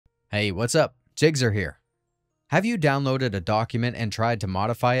Hey, what's up? Jigxor here. Have you downloaded a document and tried to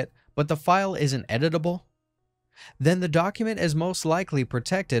modify it, but the file isn't editable? Then the document is most likely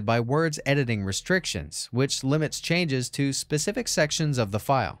protected by Word's editing restrictions, which limits changes to specific sections of the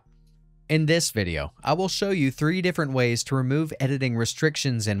file. In this video, I will show you 3 different ways to remove editing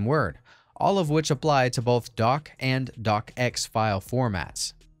restrictions in Word, all of which apply to both doc and docx file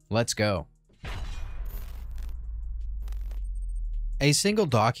formats. Let's go. A single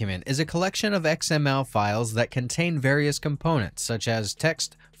document is a collection of XML files that contain various components such as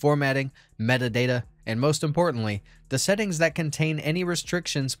text, formatting, metadata, and most importantly, the settings that contain any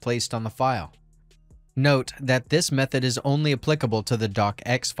restrictions placed on the file. Note that this method is only applicable to the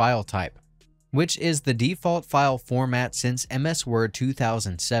docx file type, which is the default file format since MS Word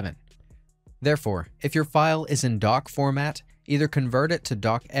 2007. Therefore, if your file is in doc format, either convert it to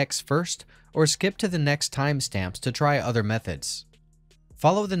docx first or skip to the next timestamps to try other methods.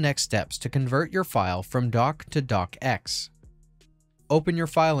 Follow the next steps to convert your file from doc to docx. Open your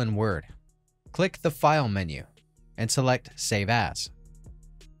file in Word. Click the File menu and select Save As.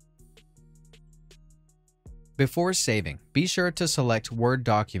 Before saving, be sure to select Word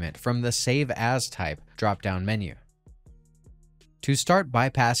document from the Save As type drop-down menu. To start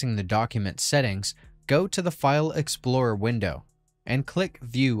bypassing the document settings, go to the File Explorer window and click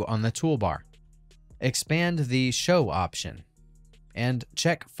View on the toolbar. Expand the Show option and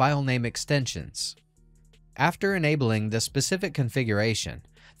check File Name Extensions. After enabling the specific configuration,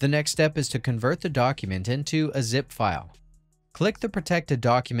 the next step is to convert the document into a zip file. Click the protected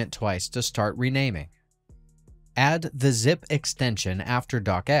document twice to start renaming. Add the zip extension after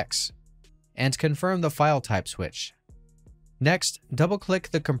docx and confirm the file type switch. Next,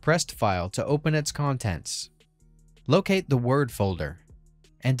 double-click the compressed file to open its contents. Locate the Word folder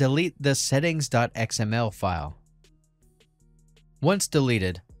and delete the settings.xml file. Once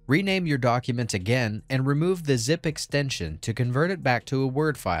deleted, rename your document again and remove the zip extension to convert it back to a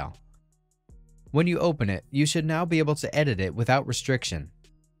Word file. When you open it, you should now be able to edit it without restriction.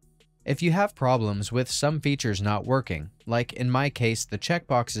 If you have problems with some features not working, like in my case the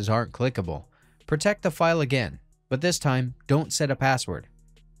checkboxes aren't clickable, protect the file again, but this time don't set a password.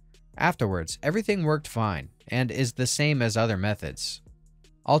 Afterwards, everything worked fine and is the same as other methods.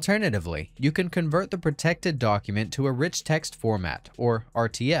 Alternatively, you can convert the protected document to a rich text format, or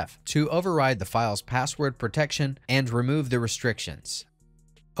RTF, to override the file's password protection and remove the restrictions.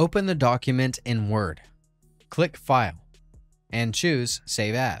 Open the document in Word. Click File and choose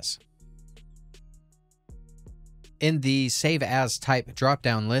Save As. In the Save As type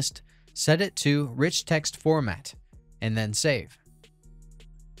drop-down list, set it to Rich Text Format and then Save.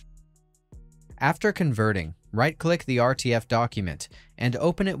 After converting, right-click the RTF document and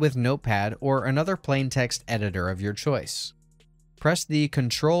open it with Notepad or another plain text editor of your choice. Press the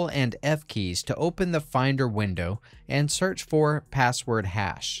Ctrl and F keys to open the Finder window and search for password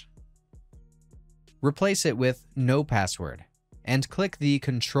hash. Replace it with no password and click the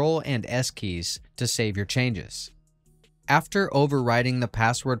Ctrl and S keys to save your changes. After overriding the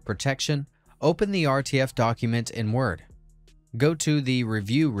password protection, open the RTF document in Word. Go to the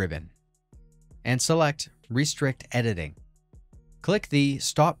Review ribbon and select Restrict Editing. Click the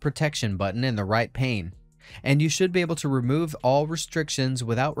Stop Protection button in the right pane, and you should be able to remove all restrictions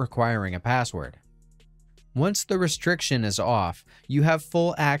without requiring a password. Once the restriction is off, you have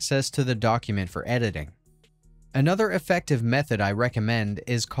full access to the document for editing. Another effective method I recommend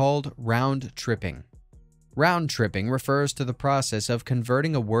is called round tripping. Round tripping refers to the process of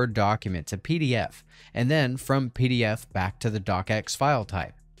converting a Word document to PDF, and then from PDF back to the docx file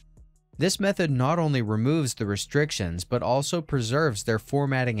type. This method not only removes the restrictions, but also preserves their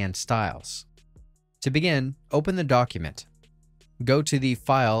formatting and styles. To begin, open the document. Go to the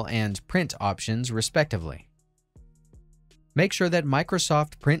File and Print options respectively. Make sure that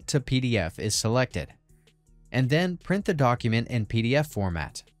Microsoft Print to PDF is selected, and then print the document in PDF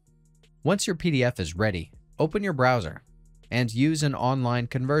format. Once your PDF is ready, open your browser and use an online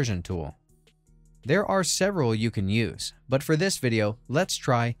conversion tool. There are several you can use, but for this video, let's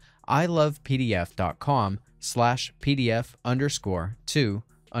try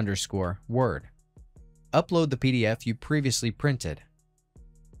ilovepdf.com/pdf_to_word. Upload the PDF you previously printed.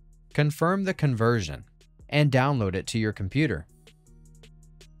 Confirm the conversion and download it to your computer.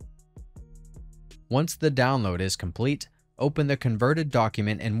 Once the download is complete, open the converted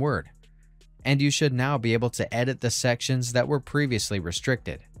document in Word, and you should now be able to edit the sections that were previously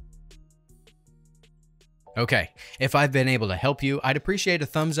restricted. Okay, if I've been able to help you, I'd appreciate a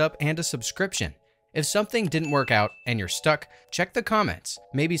thumbs up and a subscription. If something didn't work out and you're stuck, check the comments.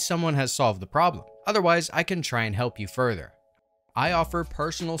 Maybe someone has solved the problem. Otherwise, I can try and help you further. I offer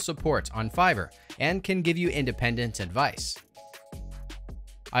personal support on Fiverr and can give you independent advice.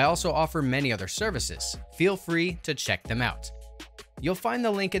 I also offer many other services. Feel free to check them out. You'll find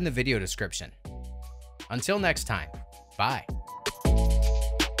the link in the video description. Until next time, bye.